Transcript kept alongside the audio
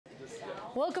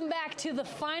Welcome back to the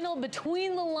final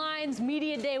Between the Lines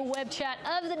Media Day web chat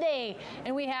of the day.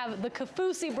 And we have the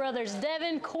Kaufusi brothers,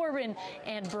 Devin, Corbin,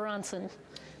 and Bronson.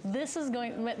 This is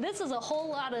a whole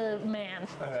lot of man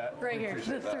right here,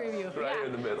 the three of you. Right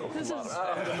in the middle. This is,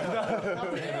 right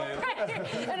here.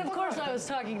 And of course I was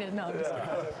talking to, no, I'm just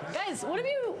kidding. Guys, what have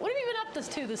you been up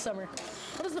to this summer?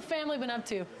 What has the family been up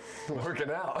to?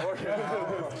 Working out.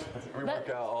 We work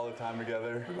out all the time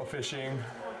together. We go fishing.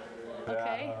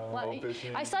 Okay. Well,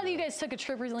 fishing. I saw that you guys took a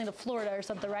trip recently to Florida or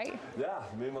something, right? Yeah,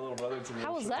 me and my little brother took a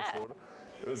How was trip to that? Florida.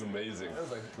 It was amazing. It was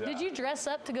like, Did you dress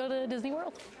up to go to Disney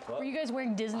World? What? Were you guys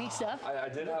wearing Disney stuff? I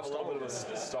did have a little bit of a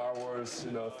Star Wars,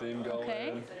 theme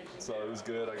going. So it was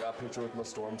good. I got a picture with my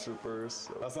stormtroopers.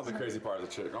 So. That's not the crazy part of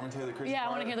the trip. I'm gonna tell you the crazy part. Yeah, I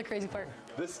want to hear the crazy part.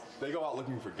 They go out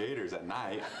looking for gators at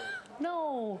night.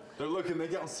 No. They're looking, they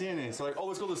don't see any. So like, oh,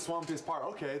 let's go to the swamp face park.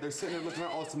 Okay, they're sitting there looking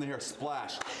around, all of a sudden they hear a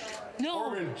splash. No.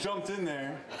 Corbin jumped in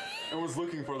there and was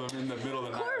looking for them in the middle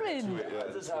of the Corbin. night.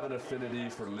 I just have an affinity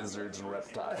for lizards and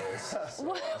reptiles.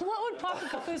 So. What would Papa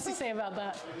Kaufusi say about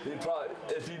that? He'd probably,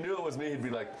 if he knew it was me, he'd be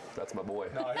like, "That's my boy."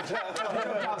 No, he jumped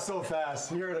out so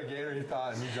fast. He heard a gator, he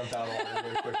thought, and he jumped out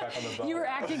really quick back on the boat. You were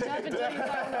acting tough until you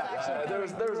thought it was actually.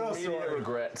 There was immediate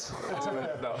regret.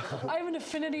 No. I have an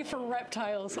affinity for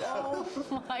reptiles. Oh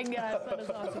my gosh, that is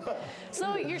awesome.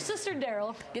 So your sister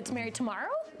Daryl gets married tomorrow?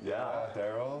 Yeah,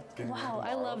 Daryl. Wow,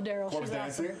 I love Daryl. Corbin's She's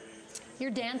dancing. awesome. You're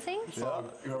dancing? So,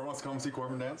 whoever wants to come see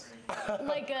Corbin dance?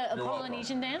 Like a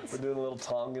Polynesian dance? We're doing a little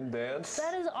Tongan dance.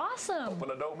 That is awesome.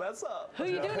 But I don't mess up. Who are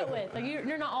you doing it with? Like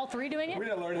you're not all three doing it? We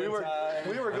didn't learn We in were time.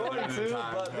 going to,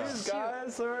 time, but yeah. these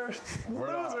guys are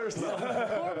losers.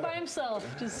 Or by himself,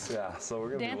 just Yeah, so we're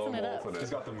gonna be dancing lone it up. wolfing He's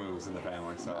it. got the moves in the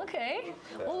family, so. okay.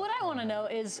 Well, what I want to know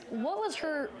is what was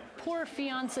her poor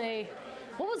fiance?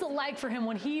 What was it like for him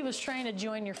when he was trying to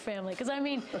join your family? Because I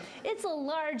mean, it's a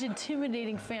large,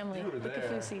 intimidating family, the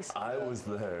Kaufusis. I was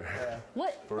there.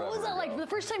 What was that like? The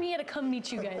first time he had to come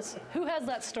meet you guys. Who has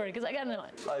that story? Because I gotta know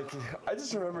it. Like, I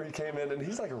just remember he came in and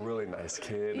he's like a really nice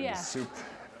kid. And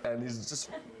Yeah. he's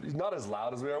not as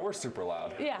loud as we are. We're super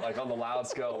loud. Yeah. Like on the loud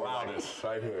scale, we're like, Loudest,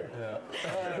 right here.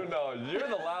 no, you're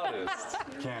the loudest.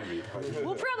 Can be.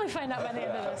 We'll probably find out by the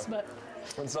end of this, but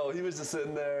And so he was just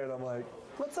sitting there and I'm like,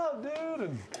 "What's up, dude?"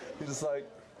 And he's just like,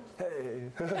 "Hey."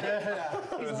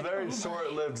 It was a very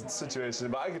short-lived situation,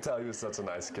 but I could tell he was such a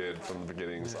nice kid from the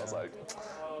beginning. So I was like,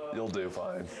 "You'll do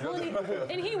fine." well,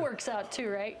 and he works out too,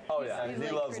 right? Oh yeah, He's he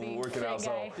like loves pretty working fit out. So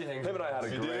guy. him and I had a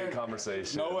You great did?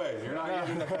 conversation. No way, you're not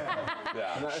getting the family.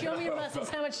 Yeah. Show me your muscles.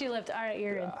 How much do you lift? All right,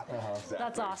 you're in.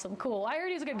 That's awesome. Cool. I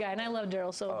heard he's a good guy, and I love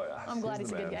Daryl, so Oh, yeah. I'm glad He's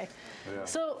he's the a good guy. man. Yeah.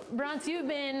 So, Bronson, you've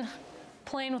been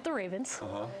playing with the Ravens,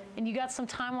 and you got some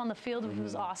time on the field, which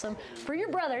was awesome. For your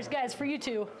brothers, guys, for you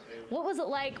two, what was it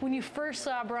like when you first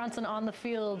saw Bronson on the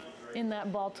field in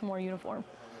that Baltimore uniform?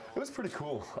 It was pretty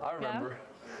cool. I remember.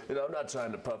 I'm not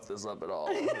trying to puff this up at all.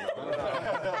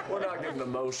 We're not getting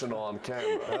emotional on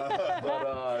camera.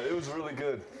 But it was really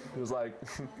good. It was like,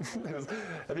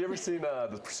 have you ever seen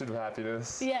The Pursuit of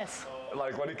Happiness? Yes.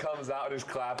 Like when he comes out and he's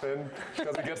clapping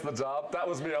because he gets the job? That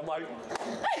was me. I'm like,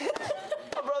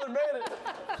 my brother made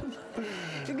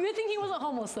it. Good thing he wasn't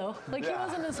homeless, though. Like, he Yeah.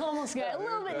 wasn't this homeless guy. A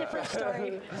little bit different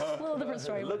story. A little different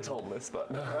story. He looked homeless,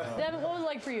 but. Devin, what was it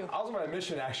like for you? I was on my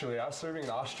mission, actually. I was serving in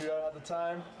Austria at the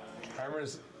time. I remember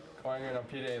just going in on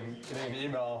P-Day and getting an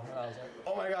email, and I was like,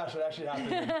 oh my gosh, it actually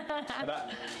happened. And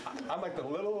I'm like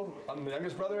I'm the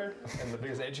youngest brother and the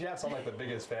biggest age gap, so I'm like the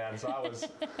biggest fan. So I was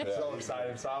so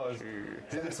excited. So I was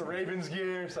getting some Ravens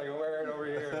gear, so I can wear it over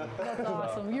here. That's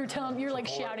awesome. You're like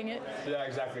shouting it. Yeah,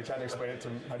 exactly. Trying to explain it to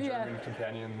my Yeah. German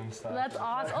companion and stuff. That's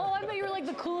awesome. Oh, I bet you were like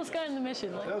the coolest guy in the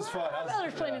mission. Like, It was fun. my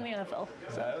brother's playing in the NFL.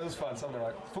 Yeah, it was fun. Something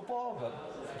like football, but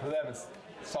for them it's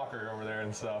soccer over there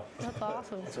and stuff. That's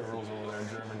awesome. That's the rules over there in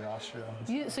Germany and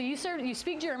Austria. So you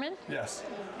speak German. Yes.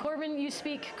 Corbin, you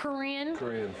speak Korean.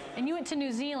 Korean. And you went to New I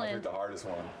think Zealand. the hardest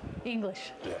one. English.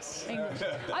 Yes. English.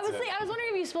 I was wondering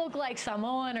if you spoke like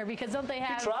Samoan or because don't they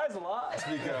have? Tries a lot.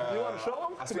 You want to show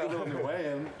him? I speak a little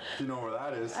Niuean, if you know where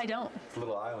that is. I don't. It's a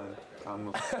little island.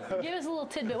 Give us a little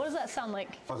tidbit. What does that sound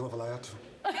like?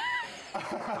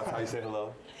 That's how you say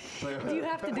hello. Do you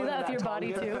have to do that with your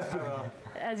body too?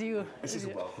 As you. It's just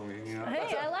welcoming, you know?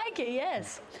 Hey, I like it.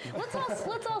 Yes.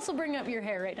 Let's also bring up your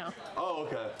hair right now. Oh,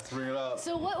 okay. Let's bring it up.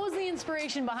 So, what was the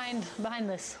inspiration behind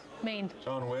this mane?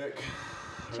 John Wick.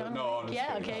 John No, Wick? I'm just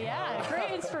Yeah. kidding. Okay. Yeah.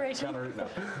 Great inspiration. No.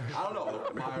 I don't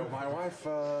know. My wife,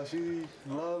 she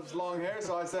loves long hair,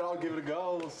 so I said I'll give it a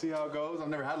go. We'll see how it goes. I've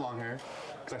never had long hair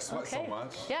because I sweat so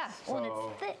much. Yeah. Well, and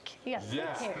So, it's thick. You got thick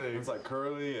yeah, hair. it's like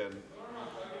curly and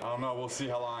I don't know. We'll see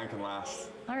how long it can last.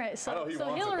 All right, I know so he so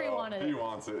wants Hillary it, though. wanted He it.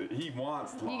 wants it. He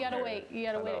wants long You gotta hair. wait. You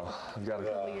gotta wait You gotta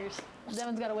a couple years.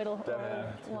 Devin's gotta wait a long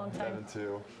time. Devin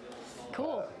too.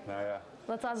 Cool. No, yeah.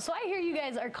 That's awesome. So I hear you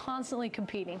guys are constantly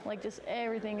competing, like just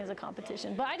everything is a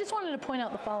competition. But I just wanted to point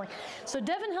out the following. So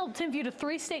Devin helped Tim View to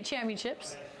 3 state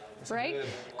championships, right? did.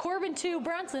 Corbin 2,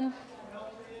 Bronson.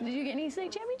 Did you get any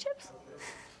state championships?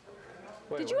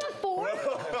 Did you have 4? I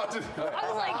was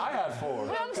like, I had 4.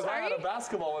 Wait, I'm Because I had sorry? a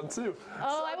basketball one too.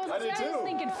 oh, I wasn't. I did I was too.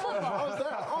 thinking football.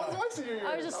 I was my senior year.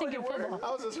 I was just thinking football. I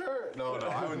was just hurt. No,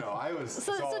 I was.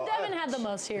 So Devin had the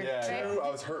most here, Yeah, right? I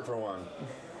was hurt for one,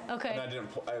 Okay. and I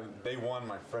didn't. They won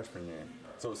my freshman year,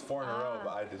 so it was 4 in a row.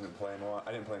 But I didn't play in one.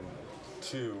 I didn't play in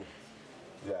 2.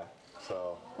 Yeah.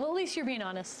 So Well, at least you're being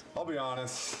honest. I'll be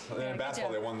honest. And Yeah, in good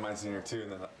basketball, job. they won my senior too,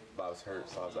 and then I was hurt,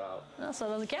 so I was out. No, so it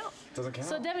doesn't count. Doesn't count.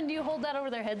 So Devin, do you hold that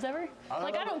over their heads ever?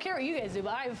 Like I don't care what you guys do,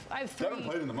 but I've 3. Devin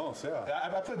played in the most, yeah. I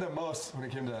played the most when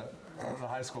it came to the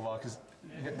high school ball because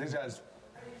these guys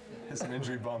hit some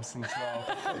injury bumps, and so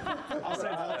I'll stay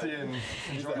healthy and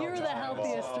enjoy You were the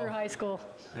healthiest through high school.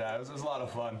 Yeah, it was a lot of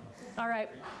fun. All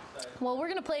right. Well, we're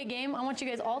gonna play a game. I want you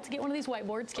guys all to get one of these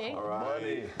whiteboards, okay?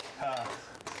 Money.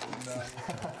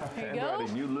 Here you go.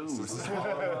 You lose.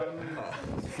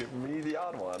 Give me the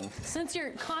odd one. Since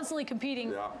you're constantly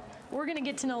competing, Yeah. we're gonna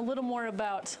get to know a little more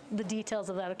about the details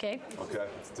of that, okay? Okay,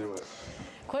 let's do it.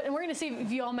 And we're gonna see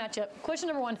if you all match up. Question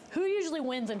number 1: who usually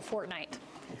wins in Fortnite?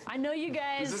 I know you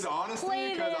guys Is this honesty?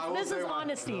 play 'Cause this. I will This say is one.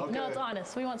 honesty. No, Okay. it's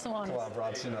honest. We want some Come honesty. on,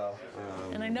 Bronson.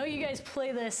 And I know you guys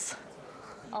play this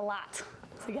a lot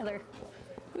together.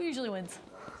 Who usually wins?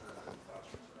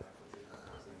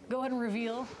 Go ahead and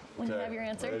reveal when you Okay, have your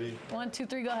answer. ready? 1, 2,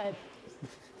 3, go ahead.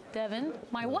 Devin,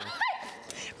 my wife.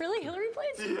 Really, Hillary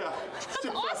plays? Yeah. That's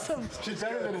awesome. She's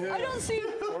better than him. I don't see.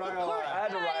 We're not gonna lie. I had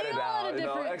to Yeah, write you it all had a out,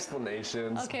 different-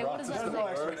 explanations. Okay, what does that There's no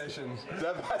say? explanation.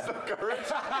 Devin has the courage.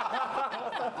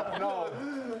 No.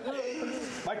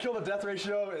 My kill to death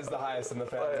ratio is the highest in the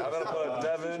family. I'm gonna put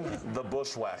Devin the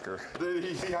bushwhacker.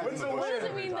 He has the What does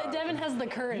it mean that Devin has the You need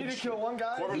to courage? kill one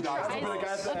guy. Corbin you dies try the to most.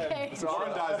 guy at the end. Okay. So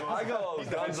Corbin dies most. I go He's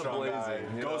the guns headstrong guy.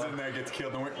 a-blazing. you Goes know? in there, gets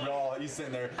killed, and he's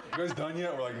sitting there. You guys done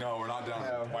yet? We're like, no, we're not done.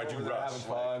 Yeah, Why'd you we're rush? having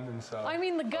fun and so. I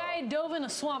mean, the guy dove in a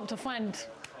swamp to find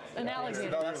an alligator.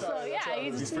 that's So right, yeah, that's right.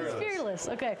 he's fearless. fearless.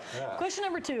 Okay. Question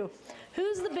number 2: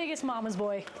 who's the biggest mama's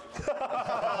boy?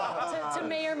 to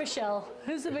Mayor Michelle.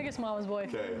 Who's the biggest mama's boy?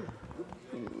 Okay.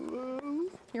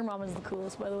 Your mama's the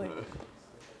coolest, by the way.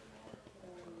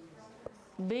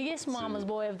 Biggest mama's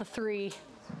boy of the 3.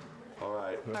 All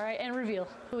right. All right, and reveal.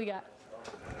 Who we got?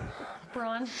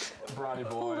 Braun, Brawny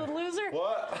boy. little loser.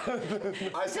 What?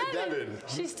 I said Devin.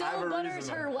 She I still have a butters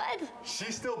reason. her what? She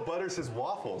still butters his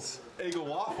waffles. Eggo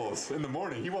waffles in the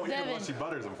morning. He won't eat them Devin. unless she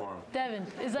butters them for him. Devin,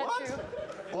 is that What? true?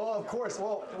 Well, of course.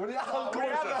 Well, when you have, when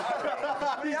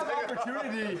you have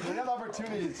the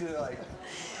opportunity to like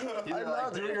either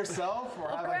like do it yourself or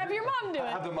have, Grab like, your mom do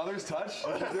have it. the mother's touch do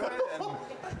it,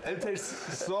 and it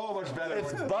tastes so much better.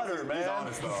 It's when butter, He's man.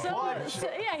 honest though.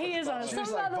 Yeah, he is honest. She Some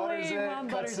just about like the way butters your it, mom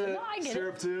cuts butters it, it. No, I get it.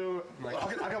 syrup too. Like,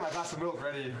 I got my glass of milk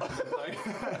ready. Like,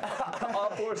 I'll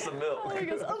pour some milk. Oh, he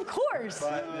goes, of course.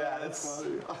 but yeah, it's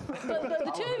But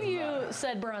the 2 of you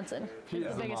said Bronson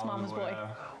is the biggest mama's boy.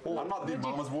 Well, I'm not the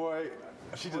mama's boy.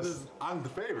 I'm the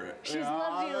favorite. She's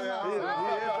loved you the most. He is the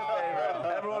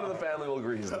favorite. Everyone in the family will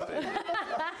agree he's the favorite.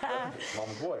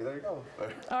 Mama's boy. There you go.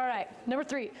 All right, number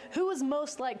 3. Who was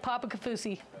most like Papa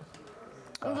Kaufusi?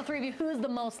 Of the 3 of you, who is the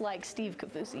most like Steve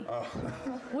Kaufusi?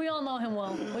 We all know him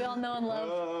well. We all know and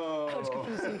love Coach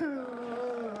Kaufusi.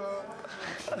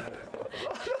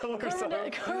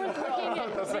 Carmen's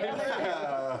looking at the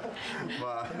other.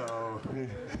 Wow.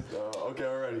 Okay,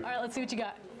 already. All right, let's see what you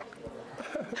got.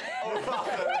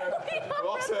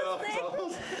 Well said.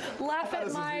 Laugh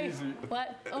at my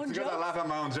what? Own Because I jokes? laugh at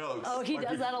my own jokes. Oh, he Like,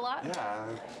 does that a lot? Yeah,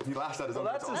 he laughs at his own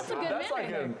That's, jokes. That's a good that's man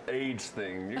like right an age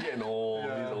thing. You're getting old.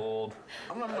 Yeah. He's old.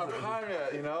 I'm not in my prime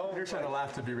yet, you know? you're trying to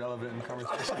laugh to be relevant in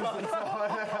conversation.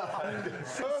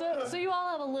 So you all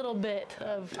have a little bit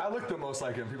of, I look the most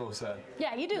like him. People have said.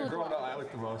 yeah, you do look Growing like, up, I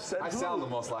look the most. I sound the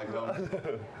most like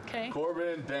him. okay.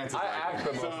 Corbin dances I like act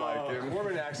him. the most like him.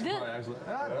 Corbin actually, Did- actually.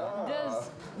 I don't know.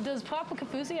 Does Papa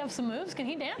Kaufusi have some moves? Can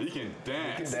he dance? He can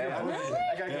dance. dance. Really?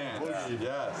 That guy can Dance. boogie.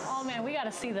 Yes. Oh man, we got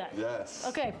to see that. Yes.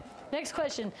 Okay, next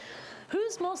question.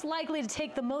 Who's most likely to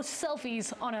take the most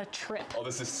selfies on a trip? Oh,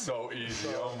 this is so easy.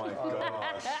 Oh my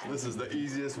gosh. This is the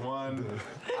easiest one.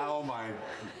 Oh my.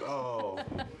 Oh.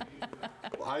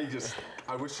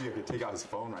 I wish he could take out his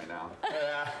phone right now.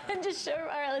 And just show. All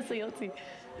right, let's see.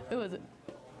 Who was it?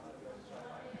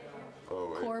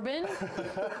 Oh, wait. Corbin.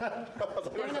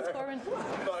 Devin, that's Corbin.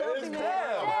 No, it is Selfie Cam.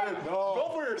 man.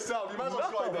 Go for yourself. You might as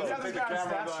well show like this. Yeah, and this take the guy on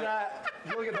camera and be like, Snapchat.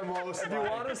 You look at the most. If you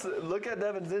want us to look at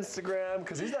Devin's Instagram,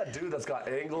 because he's that dude that's got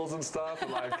angles and stuff.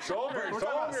 And like, show him your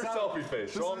selfie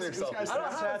face. Show him your selfie face. I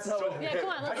don't have selfie. Yeah, come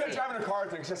on, I let's can't see. drive in a car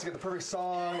thing just to get the perfect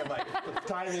song and like the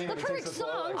timing. The perfect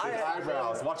song? His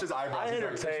eyebrows. Watch his eyebrows. I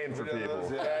entertain for people.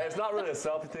 Yeah. Yeah, it's not really a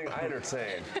selfie thing. I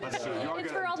entertain. That's true. You are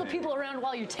It's good for all the entertaining. people around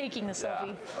while you're taking the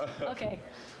selfie. Okay.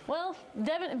 Well,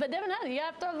 Devin has it. You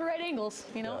have to have the right angles,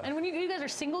 you know. And when you guys are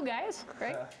single guys,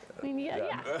 right? I mean, yeah.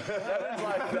 Devin's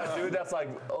like that dude that's like,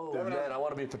 oh man, I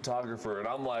want to be a photographer, and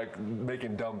I'm like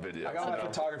making dumb videos. I got my you know?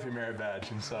 photography merit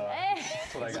badge, and so Hey,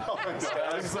 that's what I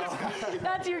got.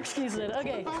 that's your excuse then.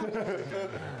 Okay.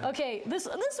 Okay. This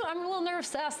one I'm a little nervous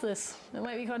to ask this. It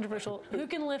might be controversial. Who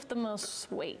can lift the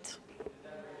most weight?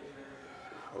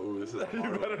 Oh, this is a You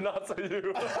hard one. better not say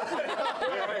you.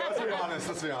 Let's be honest.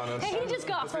 Let's be honest. Hey, he just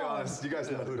got Let's be phone. honest. You guys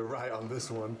know who to write on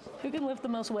this one. Who can lift the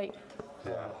most weight?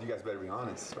 Yeah. You guys better be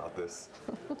honest about this.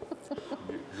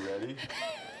 You ready?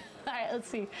 All right, let's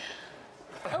see.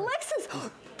 Alexis,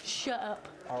 shut up.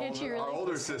 Can't you Our really?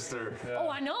 older sister. Oh,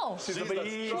 I know. She's the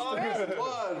strongest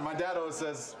one. My dad always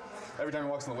says, every time he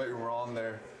walks in the weight room, we're all in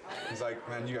there. He's like,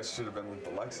 man, you guys should have been with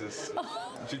Alexis.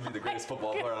 She'd be the greatest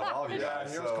football player out of all of you Yeah,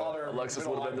 guys. he always called her. Alexis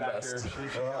middle would have been the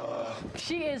linebacker. best.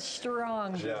 She is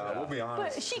strong. Yeah, we'll be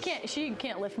honest. But she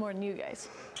can't lift more than you guys.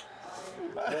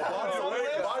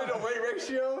 Body to weight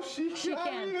ratio, she She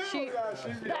can. That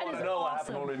I is know what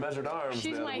happened when awesome. we measured arms.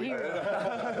 She's man. my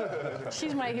hero.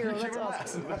 She's my hero. That's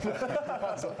awesome.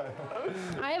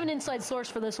 I have an inside source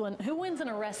for this one. Who wins in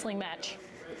a wrestling match?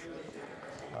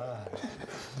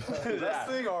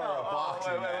 Wrestling or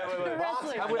boxing? Wrestling.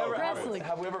 Wrestling.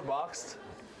 Have we ever boxed?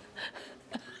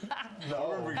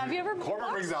 No. Have you ever Corbin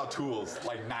boxed? brings out tools,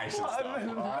 like knives and stuff.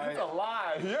 It's a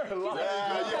lie. You're a lie.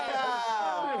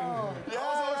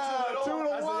 Yeah, 2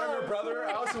 to As a 1. younger brother,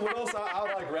 I was so little, so I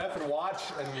would like ref and watch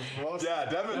and most. Yeah,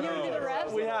 Devin. You ever do the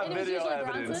refs? We have And it was video usually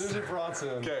evidence. Bronson? Usually Bronson.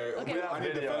 Okay, Okay. I need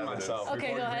to Video defend evidence. myself. Okay, before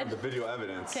go you ahead. give The video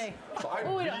evidence. Okay. So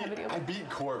Oh, we don't have video. I beat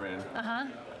Corbin.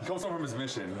 He comes home from his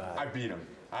mission. I beat him.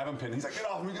 I have him pinned. He's like, get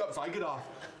off me, get up. So I get off.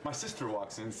 My sister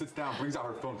walks in, sits down, brings out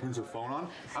her phone, turns her phone on.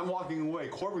 I'm walking away.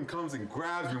 Corbin comes and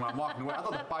grabs me when I'm walking away. I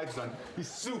thought the fight's done. He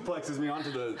suplexes me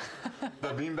onto the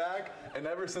beanbag. And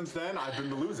ever since then, I've been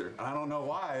the loser. And I don't know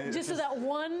why. It's Just that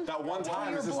one time.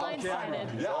 you're It's just on camera.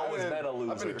 blindsided. Yeah, always been a I've been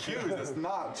loser. accused. It's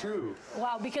not true.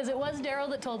 Wow, because it was Daryl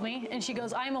that told me, and she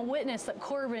goes, I'm a witness that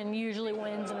Corbin usually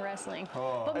wins in wrestling.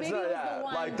 But maybe It's not, it was the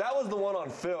one. like that was the one on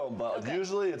film, but Okay.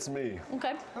 usually it's me.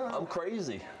 Okay. I'm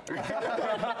crazy.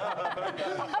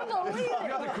 I believe You it.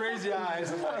 got the crazy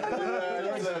eyes. And like,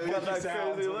 Got that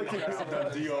crazy look.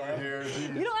 D over here.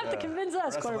 You don't have to convince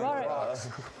us, Corbin. All right.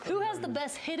 Who has the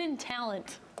best hidden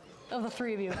talent of the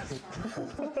three of you?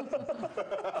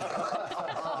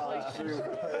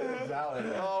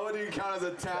 Oh, what do you count as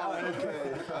a talent? Okay.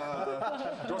 Do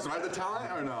you want to write the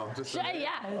talent or no? Just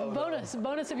Yeah, bonus.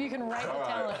 Bonus if you can write the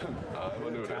right. talent.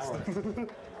 We'll do this.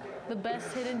 The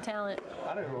best hidden talent.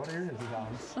 I don't even want to hear his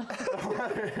talents.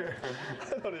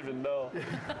 I don't even know.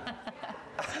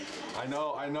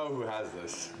 I know who has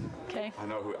this. Okay. I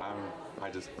know who I'll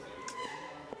write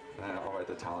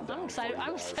the talent down. I'm excited. for you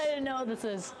I'm guys. excited to know what this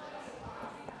is.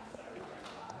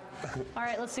 All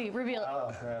right, let's see. Reveal it.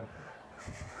 Oh man.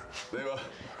 They will-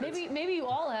 Maybe you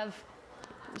all have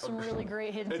some really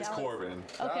great hidden It's talent. Corbin.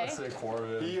 Okay. I'd say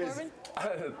Corbin. He is. Corbin?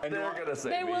 They're gonna say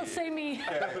They me. will say me.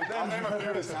 I'll name a few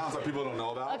of his talents that people don't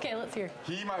know about. Okay, let's hear.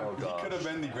 He could have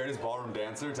been the greatest ballroom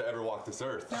dancer to ever walk this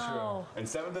earth. No. In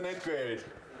 7th and 8th grade,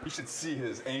 you should see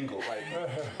his angle. Like,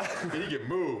 he can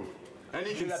move. And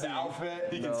he can got the sing. outfit.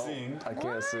 He can sing. I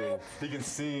can't sing. He can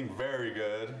sing very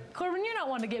good. Corbin, you're not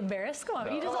one to get embarrassed. Come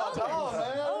on, you just own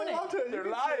it. Own it. You're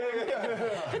lying.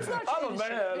 It's not I'm a true.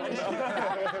 man. He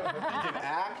can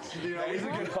act. You know, He's a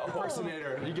good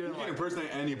impersonator. he can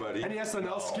impersonate anybody. Any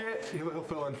SNL skit, he'll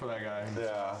fill in for that guy.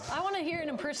 Yeah. I want to hear an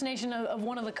impersonation of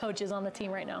one of the coaches on the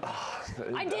team right now.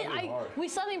 We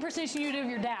saw the impersonation you did of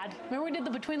your dad. Remember we did the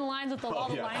between the lines with all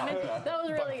the yeah. linemen? That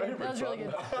was really good. That was really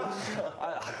good.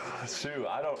 Shoot,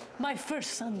 I don't. My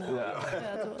first son, though. Yeah.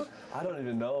 That's what- I don't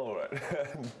even know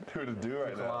who to do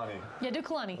right now. Kalani. Yeah, do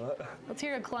Kalani. Let's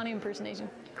hear a Kalani impersonation.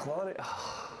 Kalani,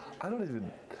 I don't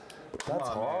even. That's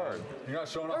hard. You're not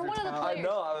showing off Or your one of the talent. players.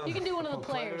 know, You can do one of the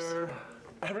players.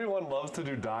 Everyone loves to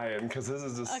do Diane because this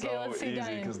is just Okay, so let's see easy.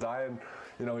 Diane. Because Diane,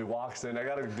 he walks in. I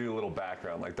got to do a little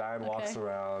background. Like Diane walks Okay.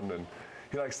 around and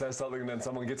he says something, and then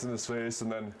someone gets in his face,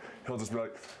 and then he'll just be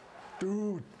like,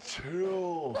 "Dude,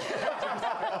 chill."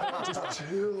 Just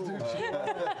chill.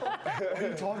 Why are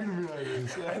you talking to me like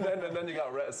this? And then you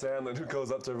got Rhett Sandlin, who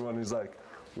goes up to everyone and he's like,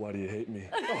 why do you hate me?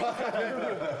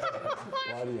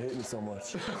 Why do you hate me so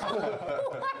much?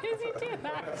 Why does he do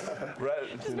that?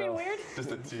 Rhett, Just being weird?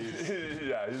 Just a tease.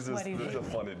 Yeah, he's a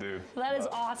funny dude. That is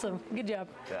awesome. Good job.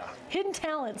 Yeah. Hidden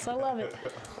talents. I love it.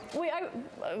 Wait,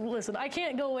 listen, I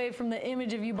can't go away from the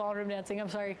image of you ballroom dancing. I'm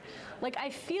sorry. Like, I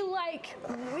feel like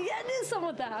we gotta do something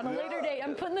with that on a later date.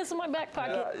 I'm putting this in my back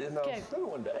pocket. Yeah, Okay. maybe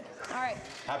one day. All right.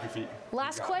 Happy feet.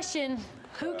 Last question.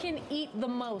 Who can eat the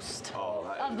most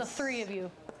of the three of you?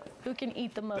 Who can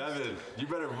eat the most? Devin, you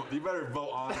better vote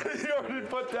on. You already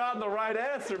put down the right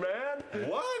answer, man.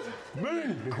 What?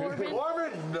 Me. Corbin?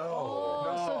 Corbin? No.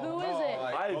 Oh, so who is it?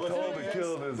 I told to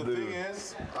kill this the dude. thing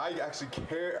is, I actually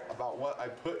care about what I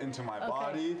put into my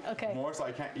body more, so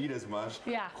I can't eat as much.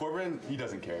 Yeah. Corbin, he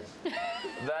doesn't care.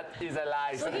 That is a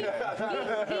lie. So he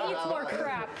eats more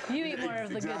crap. You eat more of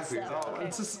the Exactly. good stuff. Okay.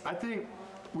 It's just, I think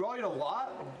we all eat a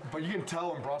lot, but you can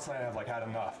tell when Bronson and I have like had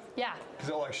enough. Yeah. Because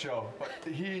it'll like show. But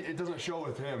it doesn't show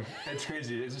with him. It's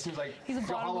crazy. It just seems like He's a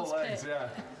got hollow bottomless legs. pit.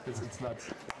 Yeah. It's nuts.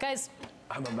 Guys,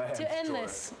 I'm a man. to end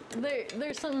this,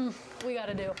 there's something we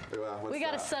gotta do. What's We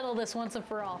gotta that? settle this once and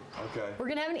for all. Okay. We're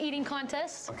gonna have an eating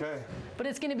contest, Okay. but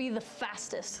it's gonna be the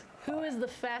fastest. Who is the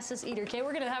fastest eater? Okay,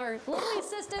 we're gonna have our lovely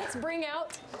assistants bring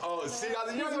out Oh, see, you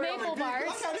these maple bars.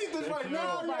 I can't eat this right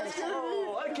now. Maple bars.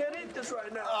 Oh, I can't eat this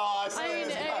right now. Oh, I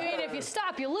mean, if you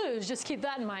stop, you lose. Just keep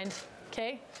that in mind.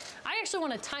 Okay. I actually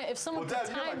want to time. If someone Well, could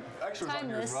Dad, you have time, like extras on time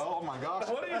yours, this. bro. Oh my gosh.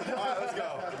 What are you doing? All right, let's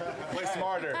go. Play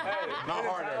smarter. Not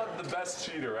harder. I'm the best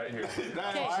cheater right here.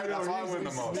 That's why I win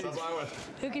the most. That's why I win.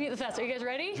 Who can eat the fastest? Are you guys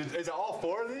ready? Is it all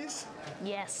four of these?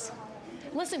 Yes.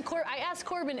 Listen, I asked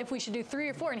Corbin if we should do 3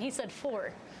 or 4, and he said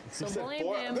 4. So blame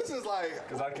Four? him. This is like,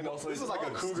 Because I can also this eat is like a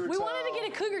most. cougar We tail. wanted to get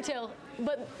a cougar tail,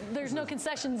 but there's no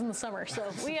concessions in the summer, so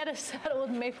we had to settle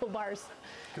with maple bars.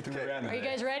 Good thing we ran Are you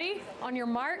today. guys ready? On your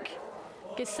mark,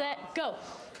 get set, go.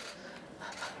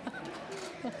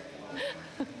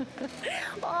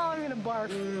 Oh, I'm gonna barf.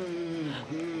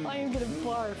 I am gonna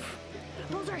barf.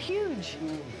 Those are huge.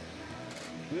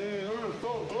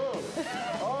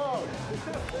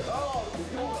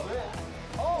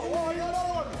 Oh, I got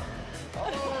another one. Oh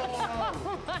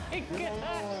my god.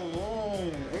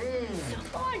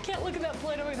 Oh, I can't look at that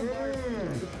plate. I'm gonna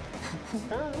barf.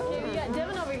 Okay, we got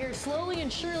Devin over here slowly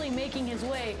and surely making his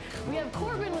way. We have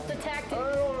Corbin with the tactic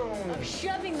of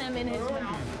shoving them in his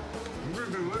mouth,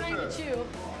 trying to chew.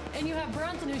 And you have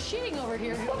Bronson who's cheating over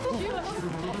here. Chew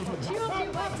a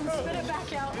few bites and spit it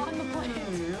back out on the plate.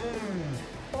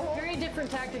 Very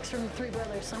different tactics from the three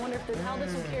brothers. I wonder how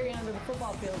this will carry onto the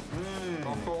football field.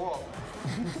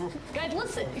 Guys,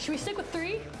 listen. Should we stick with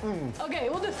 3? Okay,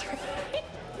 we'll do 3.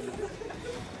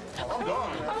 I'm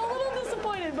done. I'm a little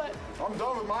disappointed, but I'm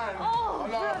done with mine. oh,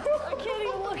 I'm not. I can't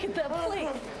even look at that plate.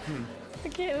 I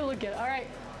can't even look at it. All right,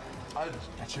 I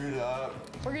chewed it up.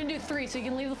 we're gonna do 3, so you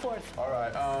can leave the 4th. All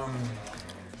right.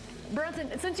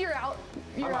 Bronson, since you're out,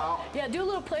 I'm out. Yeah, do a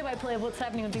little play-by-play of what's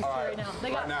happening with these 2 right now.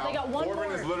 They got one Corbin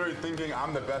more. is literally thinking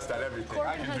I'm the best at everything.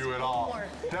 Corbin I can has do it one all. more.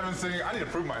 Devin's thinking I need to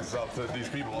prove myself to these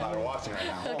people that are watching right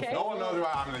now. Okay. No one knows who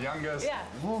I'm the youngest. Yeah.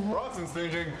 Bronson's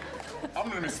thinking I'm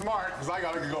gonna be smart because I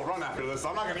gotta go run after this. So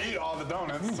I'm not gonna eat all the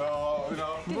donuts. So you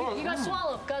know. You gotta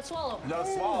swallow. Gotta swallow. You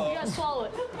gotta swallow. You gotta swallow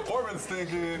it. Corbin's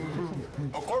thinking,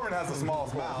 Corbin has the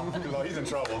smallest mouth, so he's in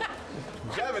trouble.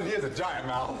 Devin, he has a giant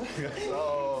mouth.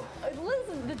 So,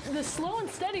 Listen, the slow and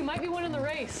steady might be winning the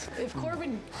race. If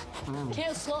Corbin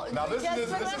can't slow. now this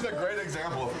is a great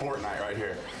example of Fortnite right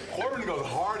here. Corbin goes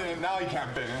hard in, now he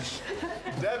can't finish.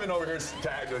 Devin over here is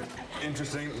tagged with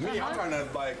interesting. Me, I'm trying to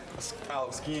like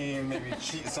out scheme, maybe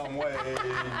cheat some way,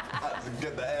 to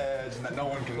get the edge and that no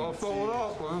one can see. You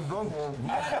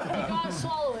gotta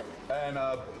swallow it. And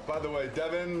by the way,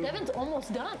 Devin's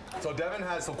almost done. So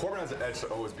Corbin has the edge to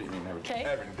always beat me in everything.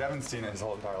 Okay. Devin's seen it his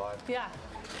whole entire life. Yeah.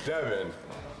 Devin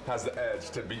has the edge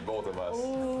to beat both of us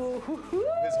Ooh.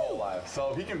 his whole life.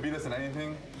 So if he can beat us in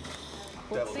anything,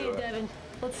 Let's see it, Devin.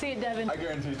 Let's see it, Devin. I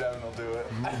guarantee Devin will do it.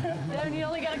 Devin, you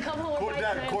only got a couple more bites,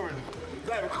 man. Corbin,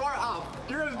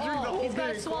 you're gonna drink the whole he's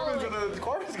gotta thing. swallow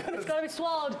Corbin's It's gonna. gotta be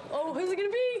swallowed. Oh, who's it gonna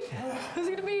be? Who's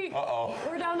it gonna be? Uh-oh.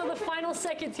 We're down to the final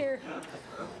seconds here.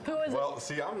 Who is Well,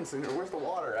 see, I'm sitting here. Where's the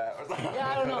water at? it? Yeah,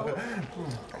 I don't know.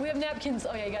 We have napkins.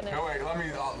 Oh yeah, you got No, napkins.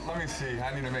 wait. Let me see.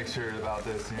 I need to make sure about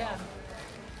this. You know.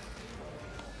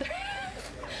 Yeah.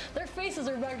 Their faces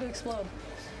are about to explode.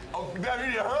 Oh,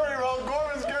 Devin, you hurry, bro.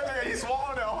 Corbin's getting he's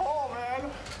swallowing it whole,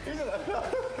 man. He's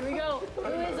Here we go. Who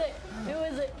is it? Who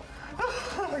is it?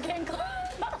 We're getting close.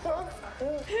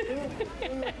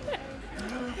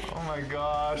 Oh my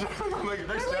gosh. Like,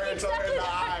 they're staring each other in the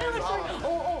eyes.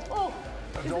 Oh.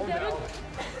 Is it Devin?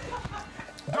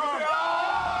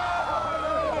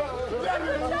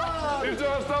 He's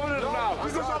doing stuff in his mouth.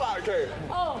 He's just not okay.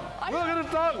 Oh, Look at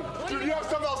his tongue. Dude, you have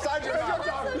something outside your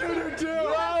mouth. You do too.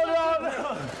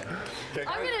 No.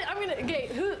 I'm gonna, okay,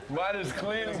 who, Mine is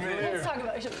clean and clear. let's talk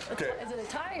about, is it a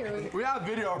tie or? We have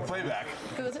video of playback.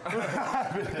 Who is it? Give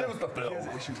us the film.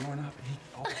 Issue growing up,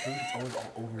 all the food is always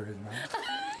all over his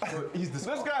mouth. So he's This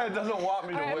guy doesn't want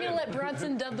me All to right, I'm win. gonna let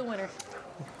Bronson dub the winner.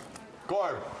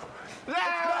 Gorb. You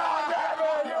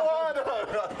won.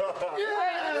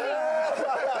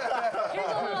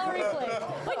 Here's a little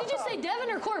replay. Wait, did you say Devin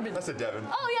or Corbin? That's a Devin.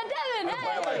 Oh yeah, Devin.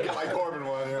 Hey. Like Corbin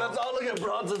one. Yeah. Let's all look at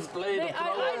Bronson's plate.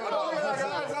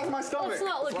 That's my stomach. Let's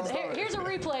not look at that. Here's a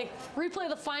replay. Replay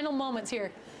the final moments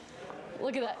here.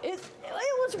 Look at that. It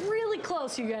was really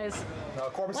close, you guys. No,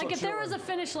 Corbin's Like so if there was a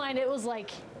finish line, it was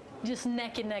like just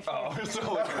neck and neck. Oh, so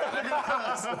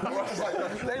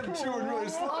they're chewing really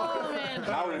slow. Oh man.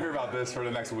 Now we're gonna hear about this for the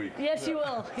next week. Yes, you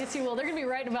will. Yes, you will. They're gonna be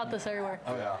writing about this everywhere.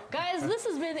 Oh yeah. Guys, this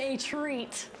has been a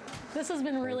treat. This has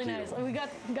been really nice. We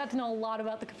got to know a lot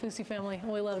about the Kaufusi family, and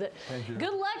we loved it. Thank you.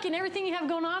 Good luck in everything you have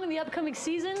going on in the upcoming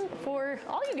season for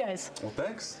all you guys. Well,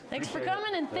 thanks. Thanks for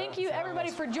coming, and thank you everybody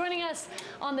for joining us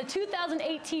on the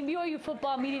 2018 BYU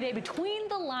Football Media Day Between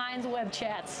the Lines web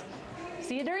chats.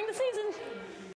 See you during the season.